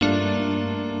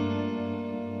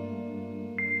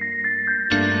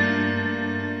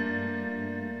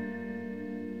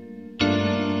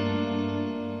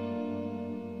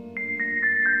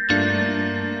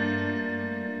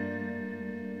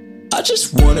I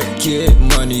just wanna get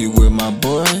money with my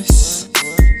boys.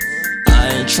 I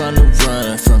ain't tryna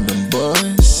run from them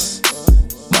boys.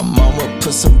 My mama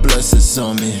put some blessings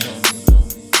on me,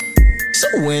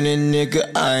 so when a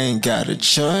nigga, I ain't got a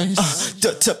choice.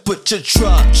 The temperature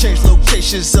drop, change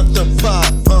locations of the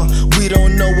pot. We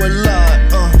don't know a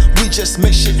lot, we just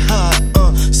make shit hot.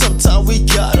 Sometimes we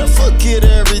gotta forget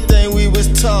everything we was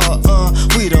taught.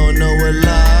 We don't know a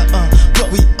lot,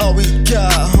 but we all we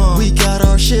got. We got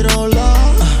our shit on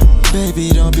lock. Baby,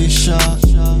 don't be shocked.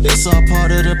 It's all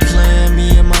part of the plan.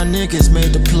 Me and my niggas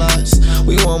made the plots.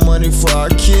 We want money for our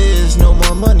kids, no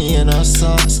more money in our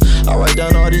socks. I write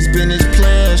down all these business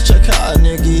plans, check how a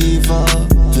nigga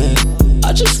evolving.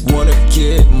 I just wanna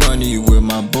get money with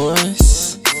my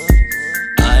boys.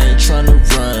 I ain't tryna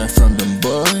run from them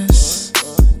boys.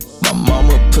 My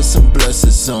mama put some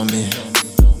blessings on me,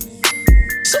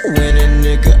 so when a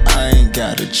nigga, I ain't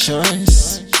got a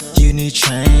choice. You need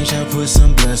change, I put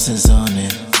some blessings on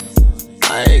it.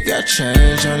 I ain't got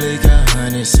change, only got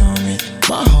hundreds on me.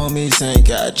 My homies ain't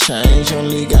got change,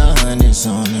 only got hundreds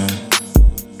on them.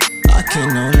 I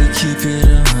can only keep it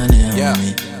 100 on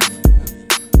me.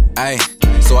 Ay,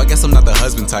 so I guess I'm not the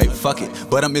husband type, fuck it.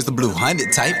 But I'm Mr. Blue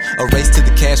 100 type. A race to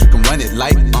the cash, we can run it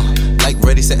like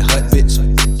ready, set, hut, bitch.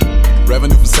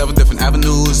 Revenue from 7 different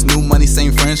avenues. New money,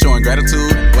 same friends, showing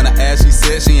gratitude. When I asked, she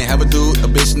said she ain't have a dude. A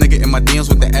bitch nigga in my DMs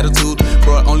with the attitude.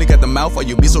 Bro, I only got the mouth, or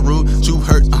you be so rude. True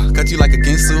hurt, cut you like a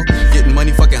Ginsu. Getting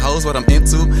money, fucking hoes, what I'm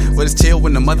into. But it's chill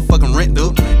when the motherfucking rent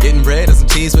due. Getting bread and some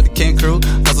cheese with the Ken crew.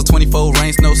 Hustle 24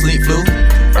 rains, no sleep flu.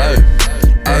 Ay,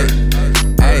 ay,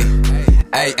 ay.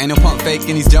 Ayy, ain't no pump fake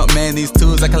in these jump man, these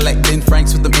tools. I collect Ben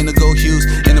Franks with them indigo hues.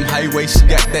 In them highways, she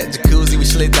got that jacuzzi. We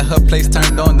slid to her place,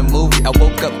 turned on the movie. I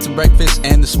woke up to breakfast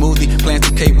and the smoothie. Playing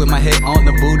 2K with my head on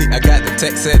the booty. I got the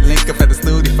text, said link up at the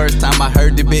studio. First time I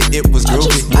heard the bit, it was groovy. I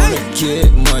just wanna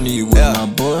get money with my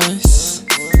boys.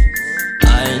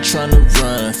 I ain't tryna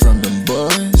run from them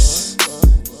boys.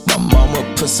 My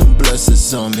mama put some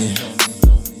blessings on me,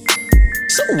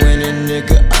 so when a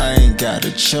nigga, I ain't got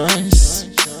a choice.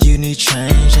 You need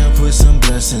change, I put some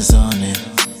blessings on it.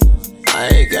 I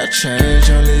ain't got change,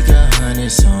 only got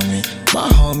hundreds on me. My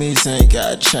homies ain't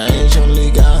got change,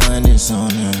 only got hundreds on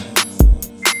them.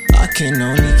 I can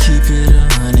only keep it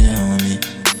 100